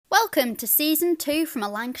Welcome to Season 2 from A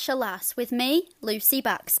Lancashire Lass with me, Lucy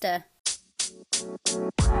Baxter.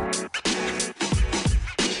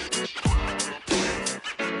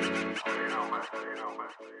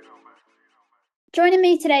 Joining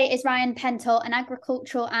me today is Ryan Pentle, an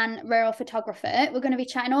agricultural and rural photographer. We're going to be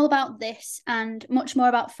chatting all about this and much more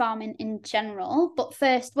about farming in general. But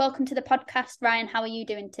first, welcome to the podcast, Ryan. How are you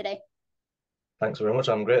doing today? Thanks very much.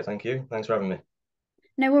 I'm great. Thank you. Thanks for having me.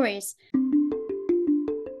 No worries.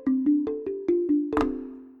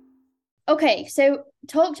 Okay, so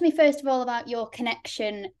talk to me first of all about your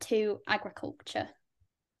connection to agriculture.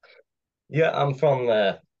 Yeah, I'm from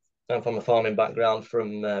a farming background,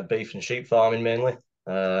 from beef and sheep farming mainly.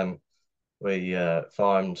 We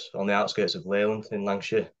farmed on the outskirts of Leyland in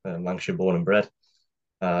Lancashire, Lancashire born and bred,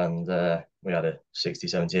 and we had a 60,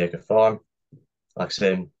 70 acre farm. Like I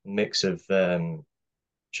say, mix of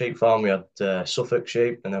sheep farm. We had Suffolk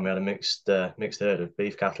sheep, and then we had a mixed herd of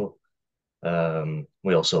beef cattle.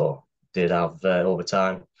 We also did have over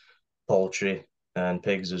time poultry and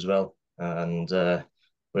pigs as well, and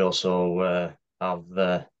we also have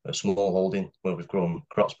a small holding where we've grown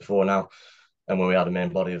crops before now, and where we had a main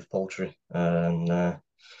body of poultry. And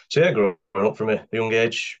so yeah, growing up from a young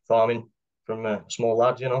age, farming from a small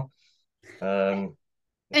lad, you know. And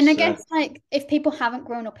I It's guess like if people haven't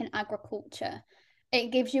grown up in agriculture,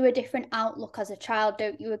 it gives you a different outlook as a child,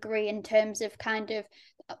 don't you agree, in terms of kind of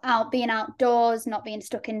being outdoors, not being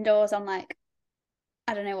stuck indoors on like,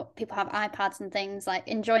 I don't know, what people have iPads and things, like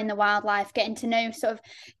enjoying the wildlife, getting to know, sort of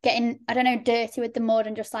getting, I don't know, dirty with the mud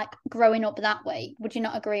and just like growing up that way. Would you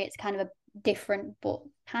not agree it's kind of a different but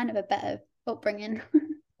kind of a better upbringing?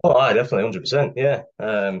 Oh, I definitely 100%. Yeah.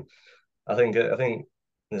 I think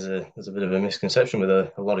there's a bit of a misconception with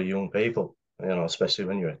a lot of young people, you know, especially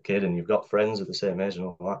when you're a kid and you've got friends of the same age and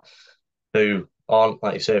all that, who aren't,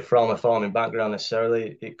 like you say, from a farming background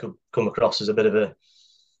necessarily. It could come across as a bit of a,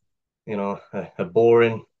 you know, a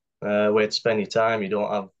boring way to spend your time. You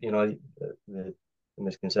don't have, you know, the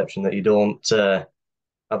misconception that you don't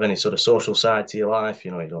have any sort of social side to your life.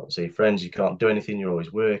 You know, you don't see friends, you can't do anything, you're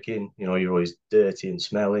always working, you know, you're always dirty and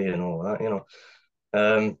smelly and all that, you know.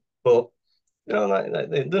 But you know,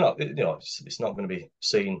 they're not, you know, it's not going to be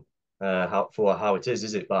seen how it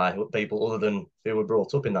is it, by people other than who were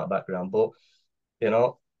brought up in that background. But you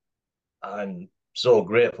know, I'm so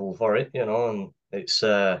grateful for it, you know, and it's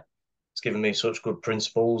given me such good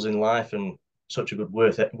principles in life and such a good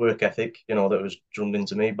work ethic, you know, that was drummed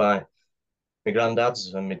into me by my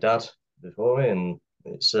granddads and my dad before me, and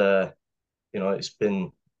it's you know, it's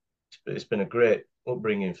been a great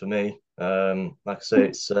upbringing for me. Like I say,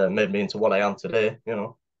 it's made me into what I am today, you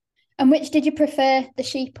know. And which did you prefer, the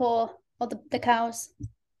sheep or the cows?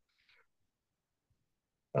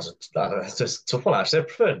 That's just a tough one, actually. I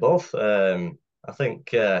preferred both. I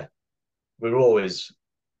think we were always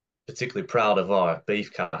particularly proud of our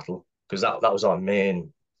beef cattle because that was our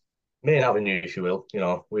main avenue, if you will. You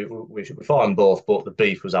know, we farmed both, but the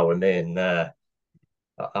beef was our main our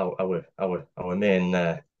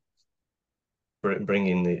main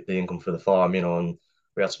bringing the income for the farm. You know, and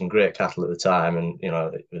we had some great cattle at the time, and you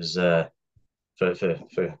know, it was for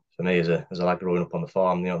me as a lad growing up on the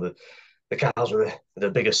farm. You know, the cows were the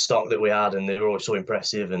biggest stock that we had, and they were always so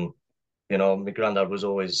impressive. And you know, my granddad was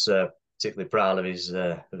always particularly proud of his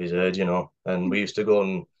herd. You know, and we used to go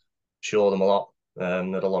and show them a lot. At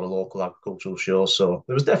a lot of local agricultural shows, so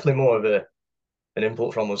there was definitely more of an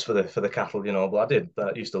input from us for the cattle, you know. But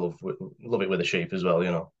I used to love it with the sheep as well,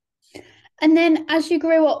 you know. And then as you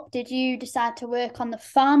grew up, did you decide to work on the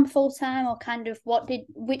farm full time, or kind of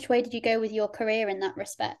which way did you go with your career in that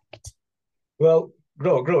respect? Well,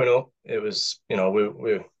 growing up, it was, you know,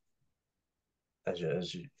 we as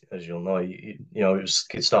you'll know, you know,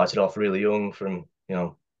 it started off really young, from you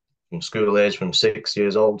know, from school age, from 6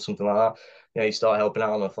 years old, something like that. You know, you start helping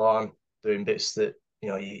out on the farm, doing bits that you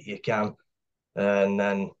know you can, and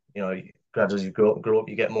then you know, gradually as you grow up,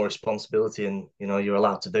 you get more responsibility, and you know, you're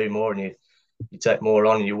allowed to do more, and you take more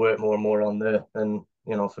on, and you work more and more on there. And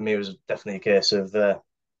you know, for me, it was definitely a case of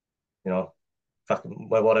you know, if I could,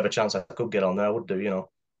 well, whatever chance I could get on there, I would do, you know.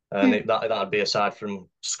 And Hmm. that'd be aside from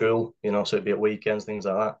school, you know, so it'd be at weekends, things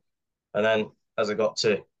like that. And then as I got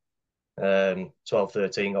to 12,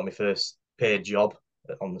 13, got my first paid job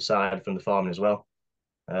on the side from the farming as well.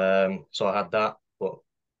 So I had that, but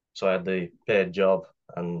so I had the paid job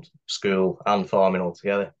and school and farming all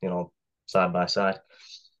together, you know, side by side.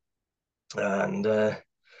 And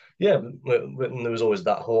yeah, there was always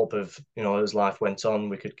that hope of, you know, as life went on,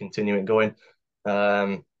 we could continue it going.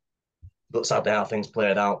 Um, but sadly, how things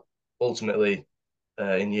played out, ultimately,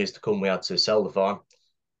 in years to come, we had to sell the farm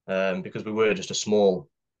because we were just a small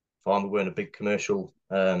farm. We weren't a big commercial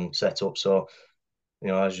setup, so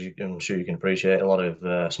as I'm sure you can appreciate, a lot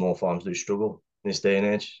of small farms do struggle in this day and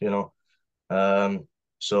age.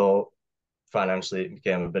 So financially it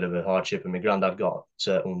became a bit of a hardship, and my granddad got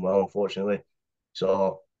unwell, unfortunately.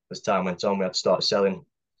 So as time went on, we had to start selling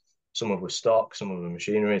some of our stock, some of the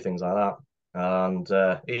machinery, things like that. And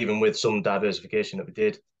even with some diversification that we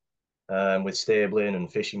did, with stabling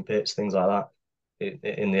and fishing pits, things like that,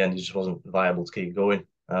 in the end, it just wasn't viable to keep going.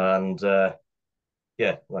 And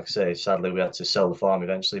yeah, like I say, sadly, we had to sell the farm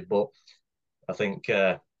eventually. But I think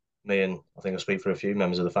me and I think I speak for a few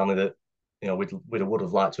members of the family that we would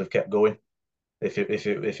have liked to have kept going if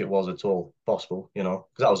it was at all possible. Because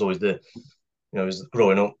that was always it was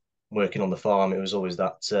growing up working on the farm. It was always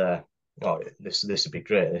that oh, this would be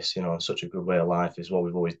great. Such a good way of life is what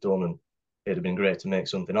we've always done, and it'd have been great to make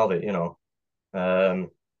something of it.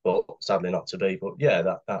 But sadly not to be. But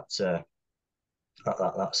yeah, that's how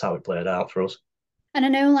it played out for us. And I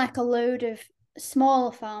know like a load of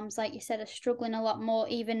smaller farms, like you said, are struggling a lot more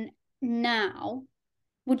even now.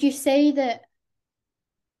 Would you say that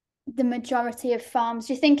the majority of farms,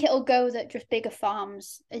 do you think it'll go that just bigger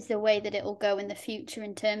farms is the way that it'll go in the future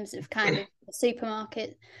in terms of kind of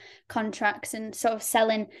supermarket contracts and sort of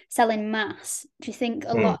selling mass? Do you think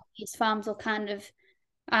a lot of these farms will kind of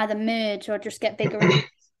either merge or just get bigger?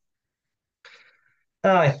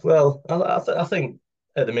 Aye, well, I think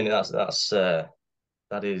at the minute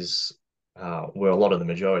that is where a lot of the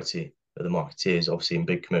majority of the market is, obviously in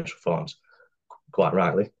big commercial farms, quite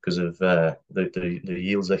rightly, because of the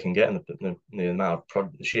yields they can get and the amount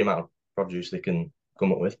the sheer amount of produce they can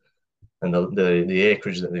come up with, and the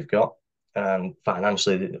acreage that they've got, and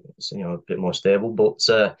financially it's a bit more stable. But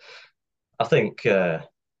I think there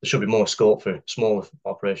should be more scope for smaller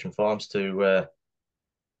operation farms to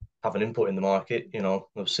have an input in the market.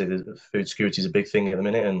 Obviously the food security is a big thing at the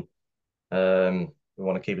minute, and we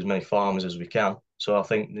want to keep as many farmers as we can. So I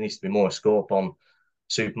think there needs to be more scope on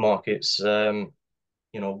supermarkets,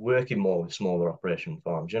 working more with smaller operation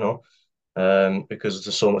farms, because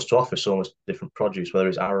there's so much to offer, so much different produce, whether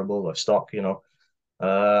it's arable or stock, and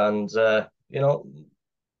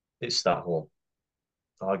it's that whole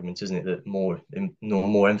argument, isn't it, that more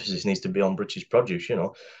emphasis needs to be on British produce,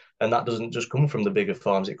 and that doesn't just come from the bigger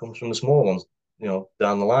farms; it comes from the smaller ones,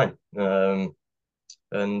 down the line.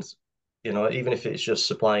 And even if it's just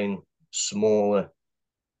supplying smaller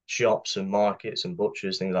shops and markets and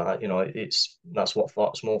butchers, things like that, that's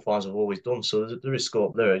what small farms have always done. So there is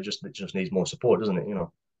scope there. It just needs more support, doesn't it?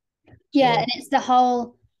 Yeah, and So it's the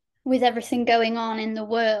whole with everything going on in the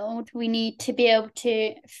world, we need to be able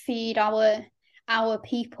to feed our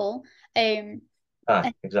people, and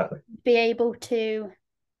exactly. be able to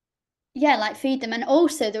like feed them. And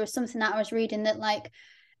also there was something that I was reading that like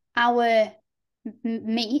our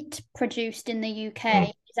meat produced in the UK Mm.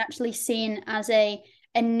 is actually seen as a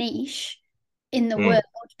niche in the Mm. world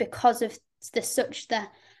because of the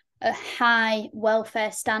high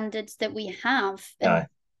welfare standards that we have, and Aye.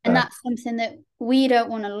 Aye. that's something that we don't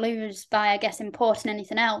want to lose by, I guess, importing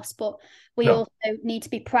anything else. But we No. also need to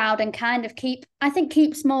be proud and kind of keep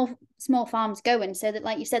small farms going, so that,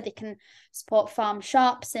 like you said, they can support farm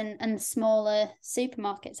shops and smaller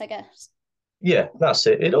supermarkets, I guess. Yeah, that's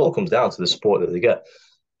it. It all comes down to the support that they get,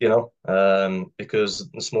 because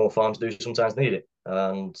the small farms do sometimes need it.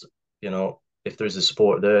 And, if there is the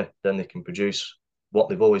support there, then they can produce what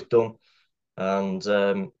they've always done. And,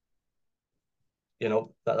 like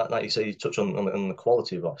you say, you touch on the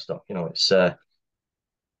quality of our stock.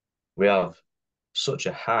 We have such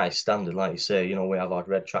a high standard, like you say. We have our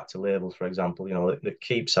red tractor labels, for example. That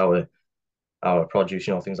keeps our produce.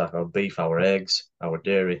 Things like our beef, our eggs, our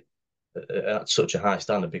dairy at such a high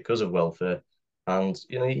standard because of welfare. And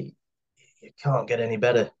you can't get any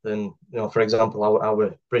better than for example,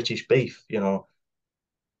 our British beef.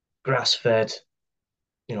 Grass fed.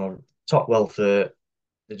 Top welfare.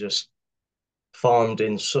 They're just farmed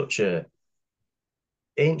in such a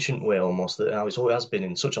ancient way almost, that how it's always has been,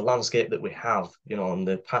 in such a landscape that we have, and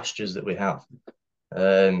the pastures that we have.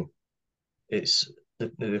 Um, it's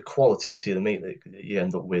the quality of the meat that you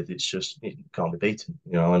end up with. It's just, it can't be beaten,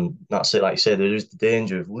 and that's it. Like you said, there is the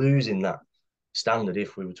danger of losing that standard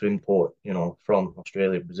if we were to import, from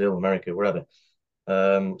Australia, Brazil, America, wherever.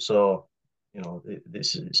 So,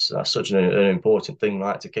 that's such an important thing,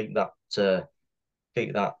 right, to keep that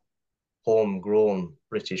homegrown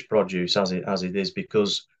British produce as it is,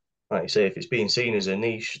 because, like you say, if it's being seen as a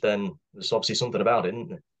niche, then there's obviously something about it, isn't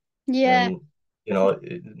there? Yeah. And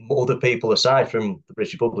other people aside from the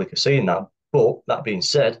British public are seeing that. But that being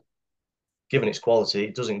said, given its quality,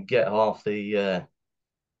 it doesn't get half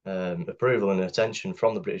approval and attention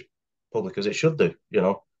from the British public as it should do.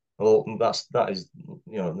 Well, that is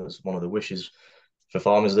that's one of the wishes for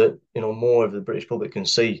farmers, that more of the British public can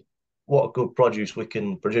see what good produce we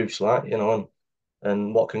can produce, like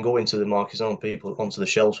and what can go into the markets on people onto the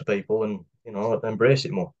shelves for people, and embrace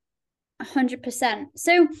it more. 100%.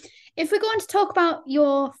 So, if we're going to talk about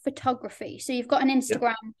your photography, so you've got an Yeah.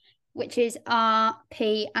 Instagram which is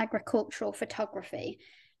RP Agricultural Photography.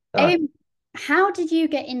 Aye. How did you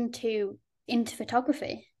get into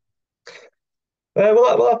photography?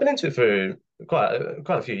 Well, I've been into it for quite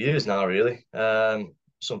a few years now, really.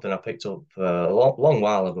 Something I picked up a long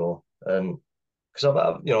while ago, and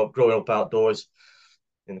because growing up outdoors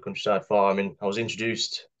in the countryside farming, I was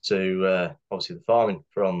introduced to obviously the farming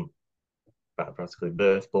from practically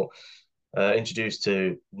birth, but introduced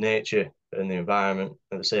to nature and the environment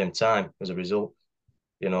at the same time as a result.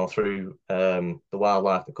 Through the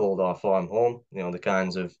wildlife that called our farm home. The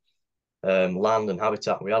kinds of land and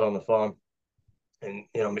habitat we had on the farm. And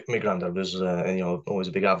my granddad was always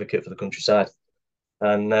a big advocate for the countryside,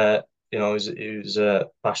 and he was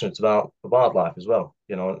passionate about the wildlife as well.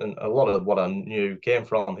 And a lot of what I knew came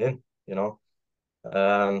from him.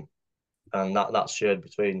 Um, and that's shared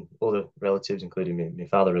between other relatives, including my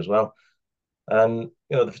father as well. And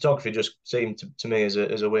the photography just seemed to me as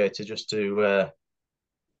a way to just to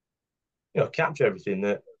capture everything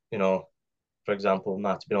that for example,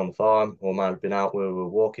 might have been on the farm or might have been out where we were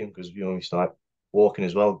walking, because we start walking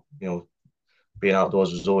as well. Being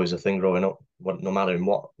outdoors was always a thing growing up, no matter in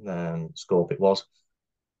what scope it was.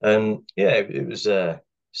 And yeah, it was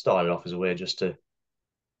started off as a way just to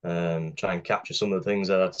try and capture some of the things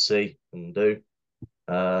that I'd see and do,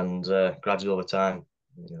 and gradually over time,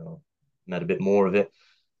 made a bit more of it.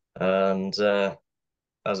 And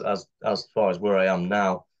as far as where I am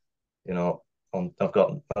now, you know,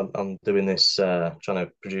 I'm doing this, trying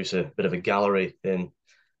to produce a bit of a gallery in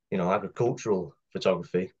agricultural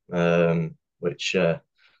photography, which I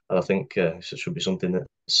think should be something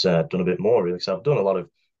that's done a bit more, really. So I've done a lot of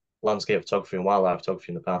landscape photography and wildlife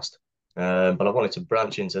photography in the past, but I wanted to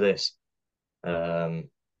branch into this um,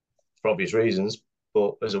 for obvious reasons,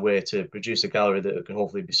 but as a way to produce a gallery that can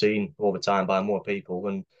hopefully be seen over time by more people,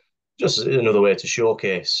 and just another way to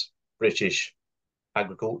showcase British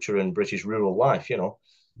agriculture and British rural life,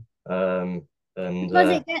 um, and Because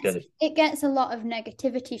it get gets it. it gets a lot of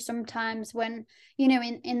negativity sometimes when,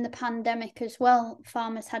 in the pandemic as well,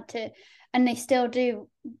 farmers had to, and they still do,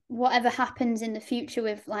 whatever happens in the future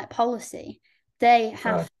with like policy, they Aye,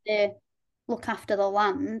 have to look after the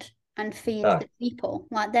land and feed aye, the people.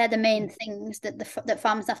 Like they're the main things that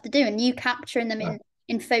farmers have to do, and you capturing them aye,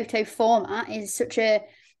 in photo format is such a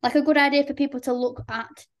good idea for people to look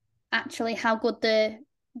at actually how good the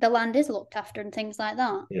land is looked after and things like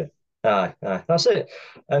that. yeah, aye. That's it.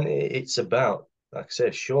 And it's about, like I say,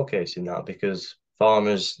 showcasing that, because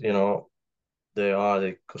farmers, they are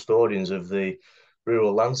the custodians of the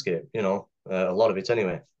rural landscape, a lot of it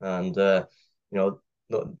anyway. And, you know,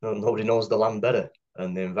 nobody knows the land better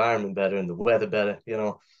and the environment better and the weather better,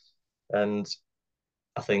 And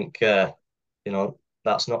I think,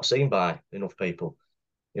 that's not seen by enough people,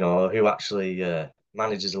 who actually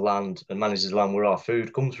manages the land and manages the land where our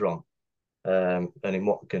food comes from, and in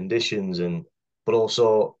what conditions, and but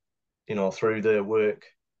also, through their work,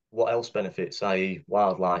 what else benefits, i.e.,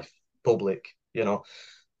 wildlife, public,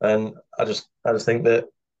 and I just think that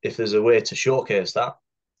if there's a way to showcase that,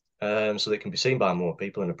 so that it can be seen by more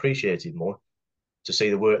people and appreciated more, to see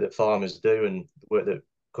the work that farmers do and the work that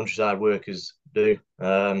countryside workers do,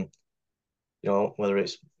 whether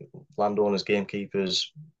it's landowners,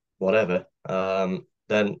 gamekeepers, whatever,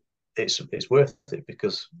 then it's worth it,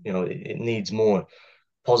 because it needs more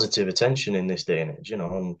positive attention in this day and age,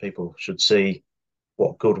 and people should see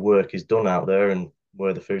what good work is done out there and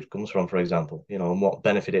where the food comes from, for example, and what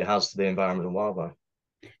benefit it has to the environment and wildlife.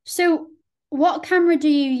 So, what camera do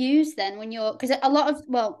you use then when you're? Because a lot of,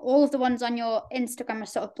 well, all of the ones on your Instagram are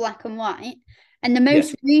sort of black and white, and the Yeah.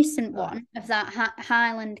 most recent Aye. one of that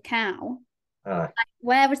Highland cow, Aye.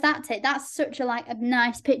 where was that take? That's such a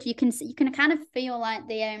nice picture. You can see, you can kind of feel like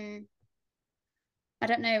the I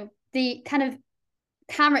don't know, the kind of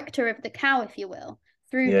character of the cow, if you will,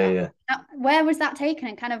 through Yeah, that. yeah. Where was that taken,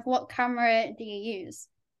 and kind of what camera do you use?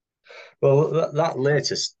 Well, that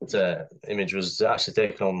latest image was actually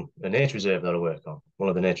taken on a nature reserve that I work on, one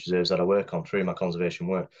of the nature reserves that I work on through my conservation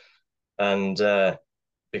work. And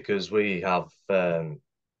because we have a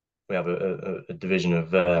division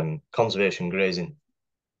of conservation grazing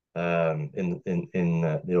in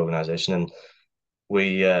the organisation, and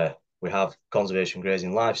we have conservation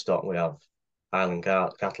grazing livestock. We have Highland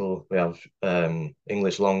cattle, we have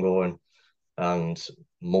English Longhorn, and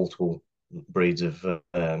multiple breeds of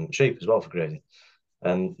sheep as well for grazing.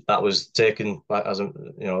 And that was taken, like as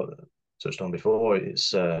touched on before. It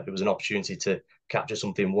was an opportunity to capture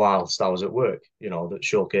something whilst I was at work. That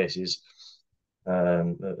showcases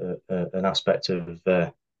an aspect of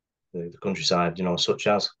the countryside. Such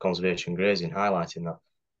as conservation grazing, highlighting that.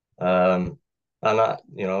 And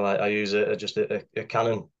I use just a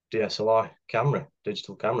Canon DSLR camera,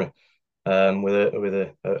 digital camera, with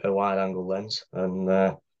a wide angle lens,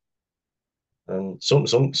 and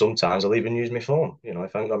sometimes I'll even use my phone. If I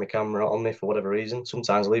haven't got my camera on me for whatever reason,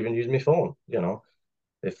 sometimes I'll even use my phone.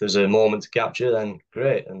 If there's a moment to capture, then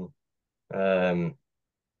great. And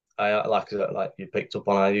I like you picked up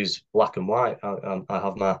on, I use black and white. I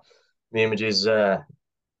have my images in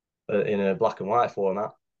a black and white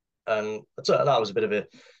format, and that was a bit of a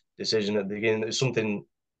decision at the beginning. It was something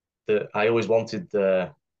that I always wanted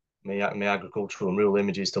my agricultural and rural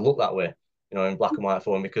images to look that way, in black and white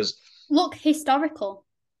form, because Look historical.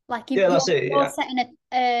 Like yeah, that's it. you're Yeah, setting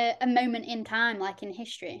a moment in time, like in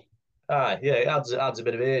history. yeah, it adds a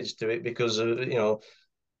bit of age to it because of the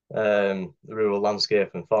rural landscape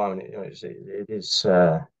and farming. It is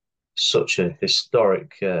such a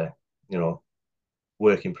historic you know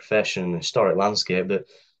working profession, historic landscape that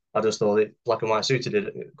I just thought it black and white suited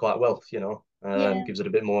it quite well. Yeah, Gives it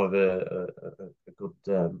a bit more of a good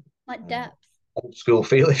like uh, depth. old school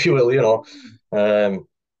feel, if you will.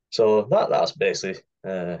 So that's basically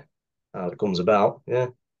how it comes about. Yeah.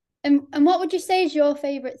 And what would you say is your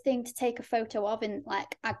favorite thing to take a photo of in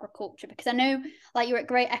like agriculture? Because I know like you're at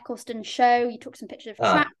Great Eccleston Show, you took some pictures of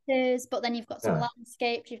Aye, tractors, but then you've got some aye.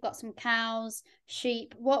 landscapes, you've got some cows,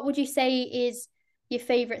 sheep. What would you say is your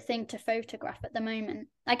favorite thing to photograph at the moment?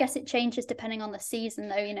 I guess it changes depending on the season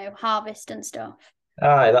though, harvest and stuff.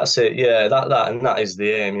 Aye, that's it. Yeah, that is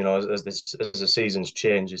the aim. As the seasons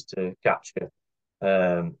change, is to capture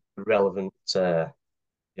relevant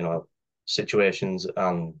situations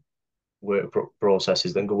and work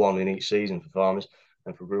processes that go on in each season for farmers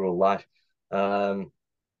and for rural life. Um,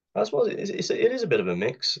 I suppose it is a bit of a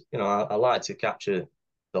mix. I like to capture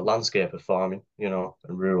the landscape of farming, and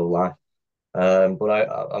rural life. But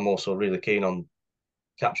I'm also really keen on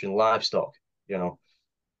capturing livestock, you know,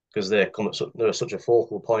 because they're such a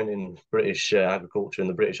focal point in British agriculture and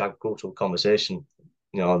the British agricultural conversation,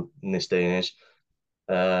 in this day and age.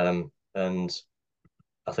 And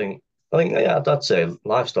I think yeah, I'd say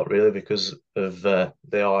livestock really because of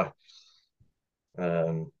they are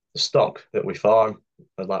the stock that we farm,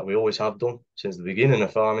 like we always have done since the beginning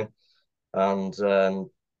of farming, and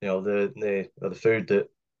they are the food that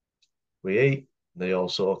we eat. They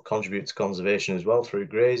also contribute to conservation as well through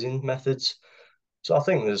grazing methods. So I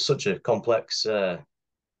think there's such a complex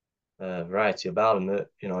variety about them that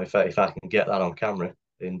if I can get that on camera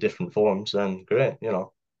in different forms, then great.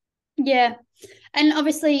 Yeah. And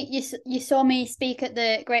obviously you saw me speak at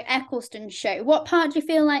the Great Eccleston Show. What part do you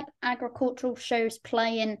feel like agricultural shows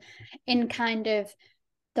play in kind of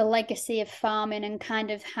the legacy of farming and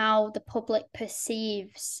kind of how the public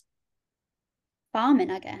perceives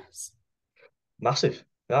farming, I guess? Massive,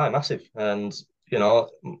 yeah, massive, and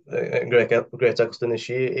at Great Eccleston this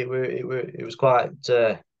year, it was quite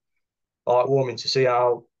heartwarming to see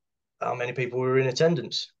how many people were in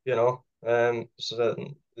attendance. So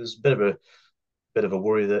there's a bit of a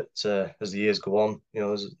worry that as the years go on,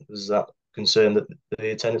 there's that concern that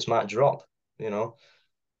the attendance might drop. You know,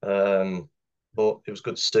 um, but it was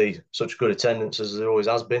good to see such good attendance as there always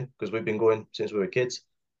has been because we've been going since we were kids,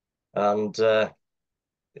 and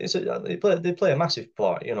they play a massive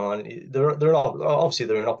part. And they're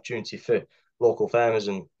an opportunity for local farmers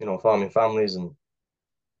and farming families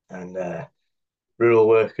and rural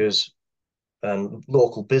workers and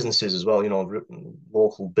local businesses as well.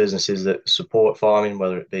 Local businesses that support farming,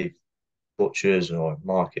 whether it be butchers or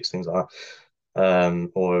markets, things like that,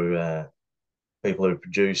 or people who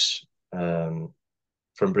produce from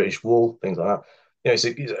British wool, things like that.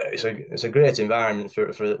 It's a great environment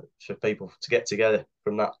for people to get together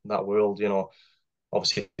from that world.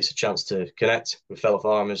 Obviously it's a chance to connect with fellow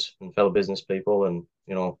farmers and fellow business people, and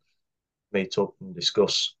meet up and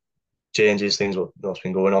discuss changes, things what's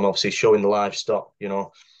been going on. Obviously showing the livestock,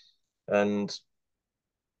 and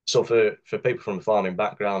so for people from a farming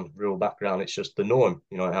background, rural background, it's just the norm.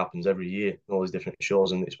 It happens every year, all these different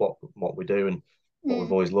shows, and it's what we do and what we've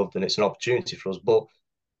Mm. always loved, and it's an opportunity for us. But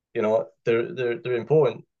they're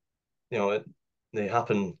important. You know, they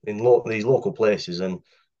happen in these local places, and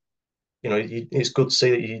it's good to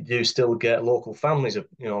see that you do still get local families,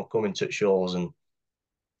 coming to shows, and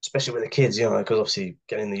especially with the kids, because obviously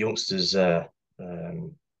getting the youngsters.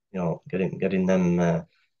 getting them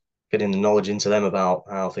getting the knowledge into them about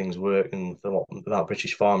how things work and about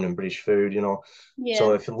British farming and British food, So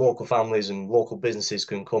Yeah. if local families and local businesses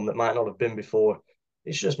can come that might not have been before,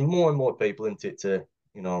 it's just more and more people into it to,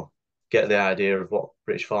 you know, get the idea of what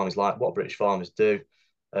British farming is like, what British farmers do,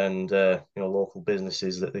 and local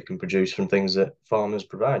businesses that they can produce from things that farmers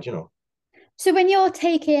provide. So when you're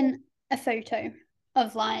taking a photo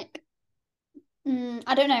of like,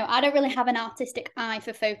 I don't know, I don't really have an artistic eye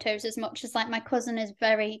for photos as much as like my cousin is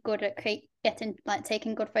very good at getting like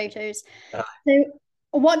taking good photos. Uh, So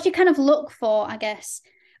what do you kind of look for, I guess,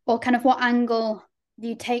 or kind of what angle do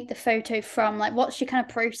you take the photo from? Like what's your kind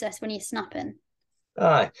of process when you're snapping?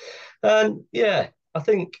 aye, and yeah, I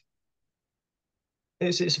think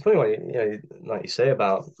it's a funny one, like you say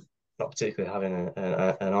about not particularly having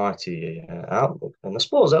an arty outlook, and I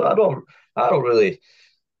suppose I don't really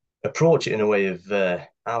approach it in a way of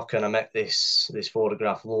how can I make this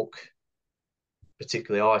photograph look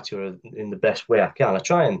particularly arty or in the best way I can. I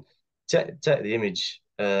try and take the image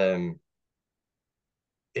in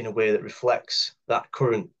a way that reflects that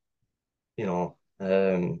current,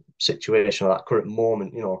 situation or that current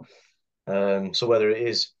moment. So whether it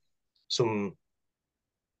is some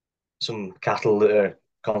cattle that are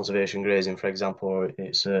conservation grazing, for example, or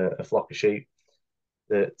it's a flock of sheep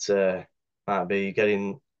that might be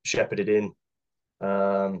getting shepherded in,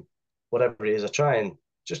 um, whatever it is, I try and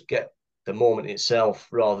just get the moment itself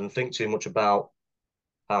rather than think too much about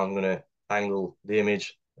how I'm going to angle the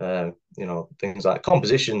image. Things like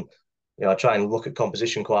composition. I try and look at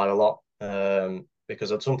composition quite a lot because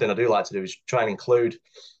that's something I do like to do is try and include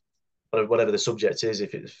whatever the subject is.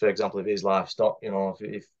 If it, for example, if it is livestock,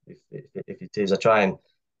 if it is, I try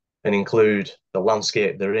and include the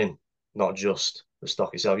landscape they're in, not just the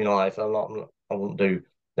stock itself. Like if I wouldn't do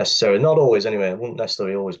necessarily, not always anyway. I wouldn't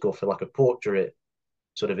necessarily always go for like a portrait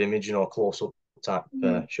sort of image, close up type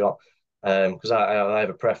Mm. shot, because I have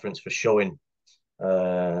a preference for showing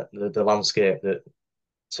the landscape that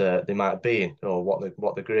they might be in, or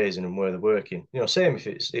what they're grazing and where they're working. Same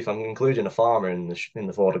if I'm including a farmer in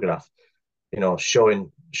the photograph,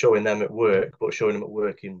 showing them at work, but showing them at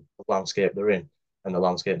work in the landscape they're in and the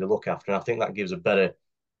landscape they look after. And I think that gives a better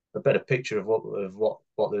picture of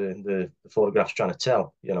what the photograph's trying to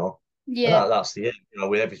tell. And Yeah. that's the it.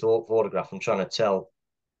 With every photograph, I'm trying to tell.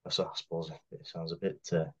 So I suppose it sounds a bit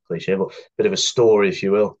cliche, but a bit of a story, if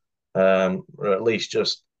you will, or at least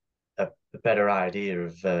just a better idea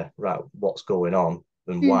of right what's going on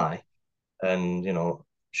and Mm. why, and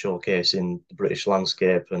showcasing the British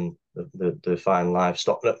landscape and the fine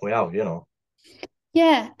livestock that we have.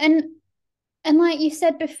 Yeah. And like you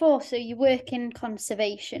said before, so you work in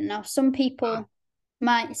conservation. Now some people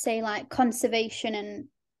might say like conservation and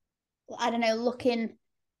I don't know, looking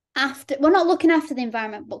after, well, not looking after the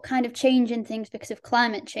environment, but kind of changing things because of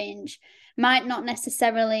climate change might not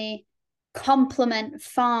necessarily complement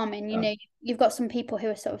farming. You Uh, know, you've got some people who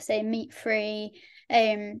are sort of saying meat free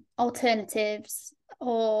alternatives,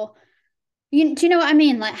 or do you know what I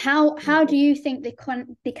mean? Like how do you think they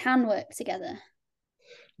can work together?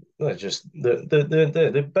 well, just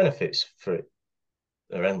the benefits for it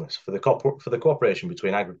are endless for the cooperation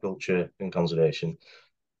between agriculture and conservation.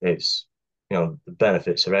 It's the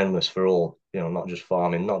benefits are endless for all. Not just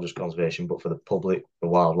farming, not just conservation, but for the public, the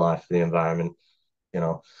wildlife, the environment. You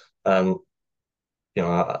know, and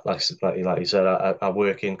like you said, I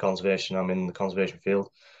work in conservation. I'm in the conservation field,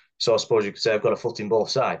 so I suppose you could say I've got a foot in both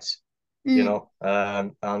sides. Mm,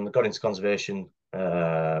 And I got into conservation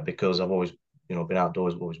because I've always been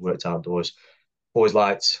outdoors, always worked outdoors, always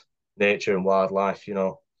liked nature and wildlife.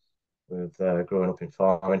 With growing up in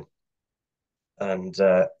farming, and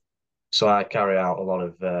so I carry out a lot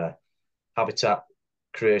of habitat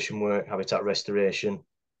creation work, habitat restoration,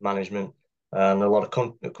 management, and a lot of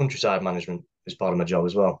countryside management is part of my job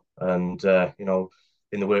as well. And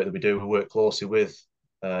in the work that we do, we work closely with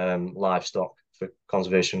livestock for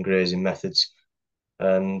conservation grazing methods,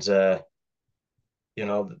 and you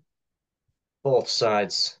know both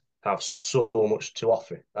sides have so much to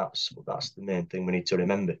offer. That's the main thing we need to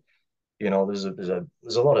remember. There's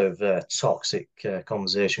a lot of toxic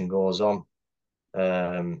conversation goes on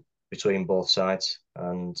between both sides,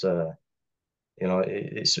 and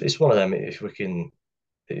it's one of them. If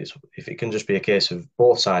it can just be a case of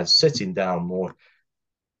both sides sitting down more,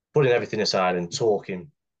 putting everything aside, and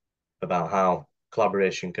talking about how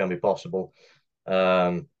collaboration can be possible.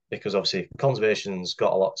 Because obviously conservation's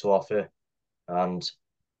got a lot to offer, and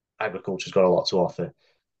agriculture's got a lot to offer.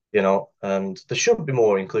 And there should be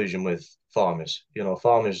more inclusion with farmers.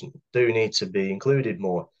 Farmers do need to be included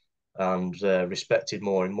more and respected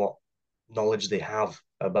more in knowledge they have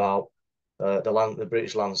about the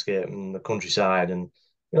British landscape and the countryside, and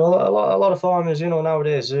a lot of farmers,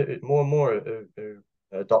 nowadays more and more are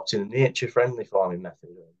adopting a nature-friendly farming method,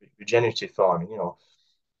 regenerative farming,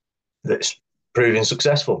 that's proving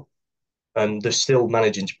successful, and they're still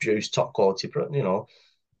managing to produce top quality,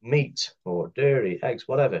 meat or dairy, eggs,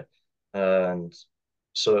 whatever, and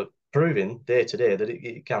so proving day to day that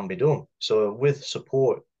it can be done. So with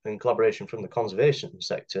support and collaboration from the conservation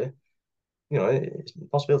sector,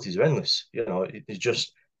 possibilities are endless. It's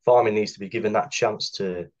just farming needs to be given that chance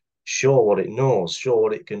to show what it knows, show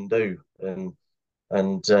what it can do, and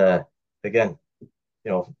again,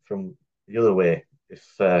 from the other way, if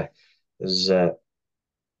there's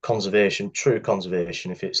conservation, true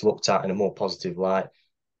conservation, if it's looked at in a more positive light,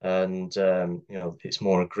 and it's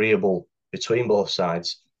more agreeable between both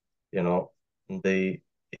sides, you know, the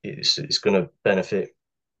it's going to benefit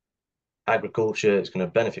agriculture, it's going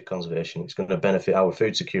to benefit conservation, it's going to benefit our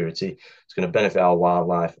food security, it's going to benefit our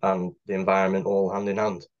wildlife and the environment all hand in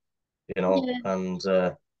hand, Yeah. and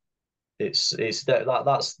that's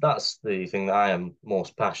the thing that I am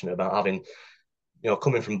most passionate about, having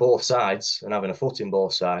coming from both sides and having a foot in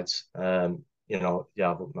both sides. Yeah,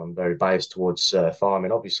 I'm very biased towards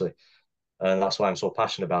farming, obviously, and that's why I'm so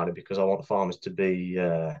passionate about it, because I want farmers to be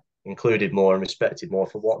included more and respected more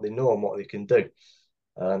for what they know and what they can do.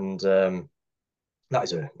 And I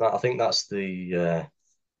think that's the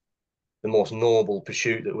most noble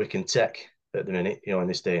pursuit that we can take at the minute, in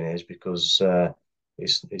this day and age, because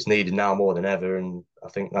it's needed now more than ever, and I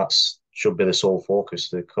think that's should be the sole focus,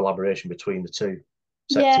 the collaboration between the two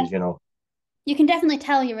Yeah. sectors. You can definitely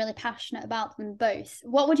tell you're really passionate about them both.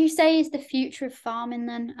 What would you say is the future of farming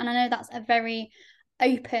then? And I know that's a very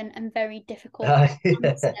open and very difficult answer,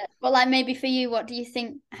 Yeah, but like maybe for you, what do you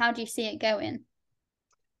think? How do you see it going?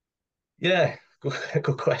 yeah,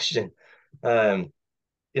 good question. Um,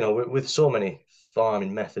 with so many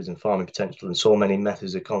farming methods and farming potential, and so many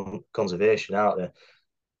methods of conservation out there,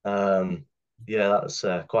 yeah, that's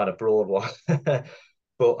quite a broad one.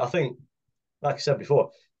 But I think, like I said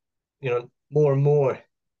before, more and more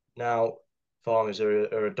now farmers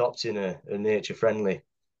are adopting a nature friendly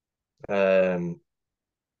um,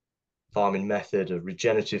 farming method. Of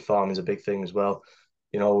regenerative farming is a big thing as well.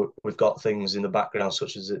 We've got things in the background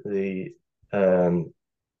such as the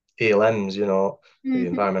ELMs, the Hmm.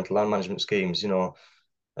 environmental land management schemes,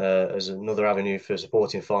 as another avenue for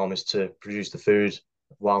supporting farmers to produce the food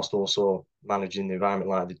whilst also managing the environment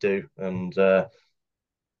like they do. And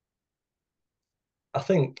I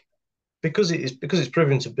think because it's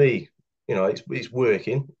proven to be, it's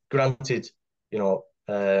working. Granted,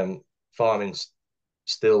 farming's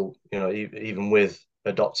still, even with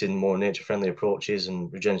adopting more nature-friendly approaches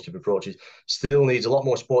and regenerative approaches, still needs a lot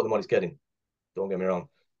more support than what it's getting. Don't get me wrong,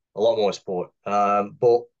 a lot more support.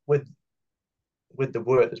 But with the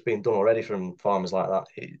work that's being done already from farmers like that,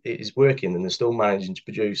 it is working, and they're still managing to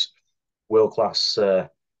produce world-class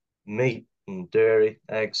meat and dairy,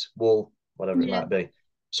 eggs, wool, whatever it Yeah. might be.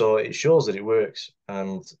 So it shows that it works,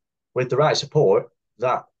 and with the right support,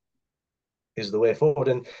 that is the way forward.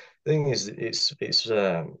 And the thing is, it's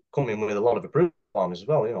coming with a lot of approved farmers as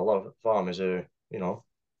well. A lot of farmers are, who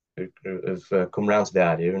have come around to the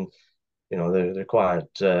idea, and they're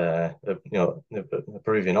quite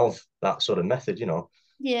approving of that sort of method.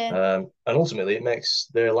 Yeah. And ultimately it makes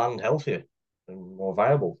their land healthier and more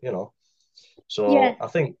viable. Yeah. So I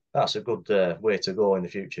think that's a good way to go in the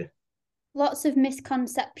future. Lots of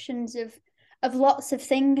misconceptions of lots of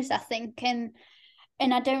things, I think, and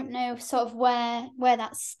I don't know sort of where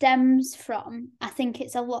that stems from. I think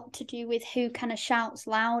it's a lot to do with who kind of shouts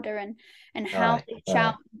louder and how Aye, they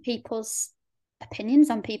shout aye. people's opinions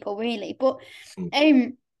on people, really. But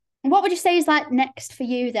Mm. what would you say is like next for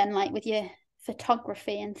you then, like with your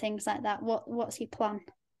photography and things like that? What's your plan?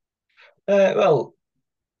 Well,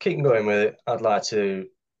 keep going with it. I'd like to,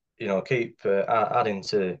 keep adding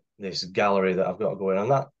to this gallery that I've got going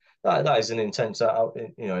on. That is an intent that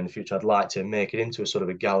in the future I'd like to make it into a sort of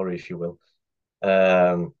a gallery, if you will.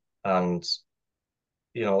 And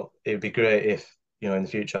it'd be great if in the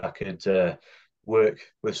future I could work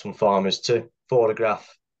with some farmers to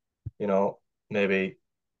photograph, you know, maybe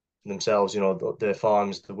themselves, their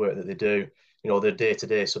farms, the work that they do, their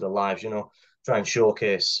day-to-day sort of lives, try and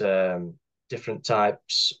showcase different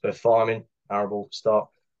types of farming, arable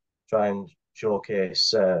stock, try and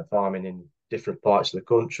showcase farming in different parts of the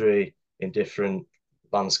country, in different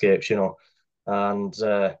landscapes, and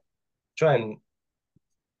try and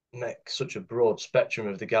make such a broad spectrum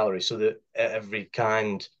of the gallery so that every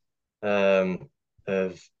kind of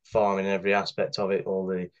farming, every aspect of it, all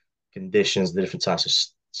the conditions, the different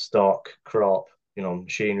types stock, crop,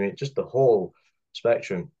 machinery, just the whole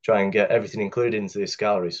spectrum. Try and get everything included into this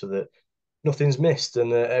gallery so that nothing's missed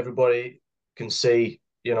and that everybody can see,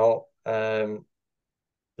 the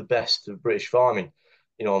best of British farming,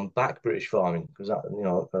 and back British farming because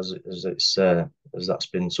that, as that's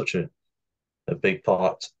been such a big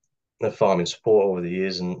part of farming support over the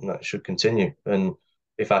years, and that should continue. And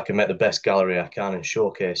if I can make the best gallery I can and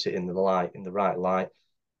showcase it in the right light,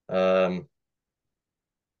 um,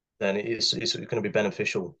 then it's going to be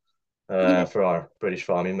beneficial Yeah. for our British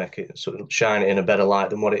farming, make it sort of shine it in a better light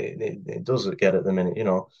than what it does get at the minute.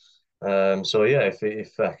 So yeah,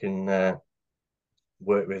 if I can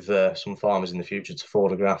work with some farmers in the future to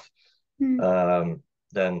photograph, Mm.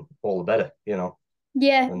 then all the better,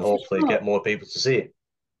 Yeah, and for hopefully sure. get more people to see it.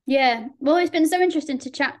 Yeah, well, it's been so interesting to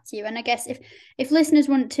chat to you, and I guess if listeners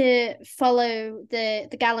want to follow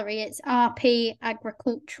the gallery, it's RP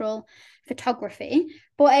Agricultural Photography.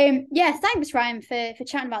 But yeah, thanks Ryan for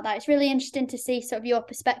chatting about that. It's really interesting to see sort of your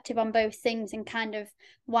perspective on both things and kind of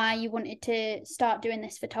why you wanted to start doing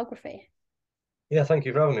this photography. Yeah, thank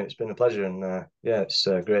you for having me. It's been a pleasure, and yeah, it's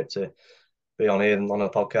great to be on here and on a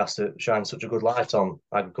podcast that shines such a good light on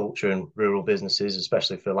agriculture and rural businesses,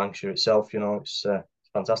 especially for Lancashire itself. It's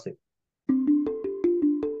fantastic.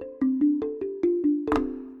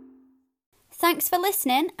 Thanks for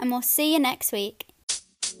listening, and we'll see you next week.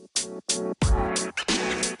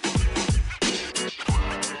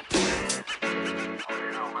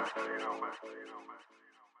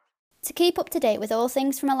 To keep up to date with all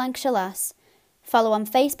things From a Lancashire Lass, follow on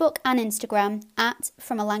Facebook and Instagram at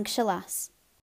From a Lancashire Lass.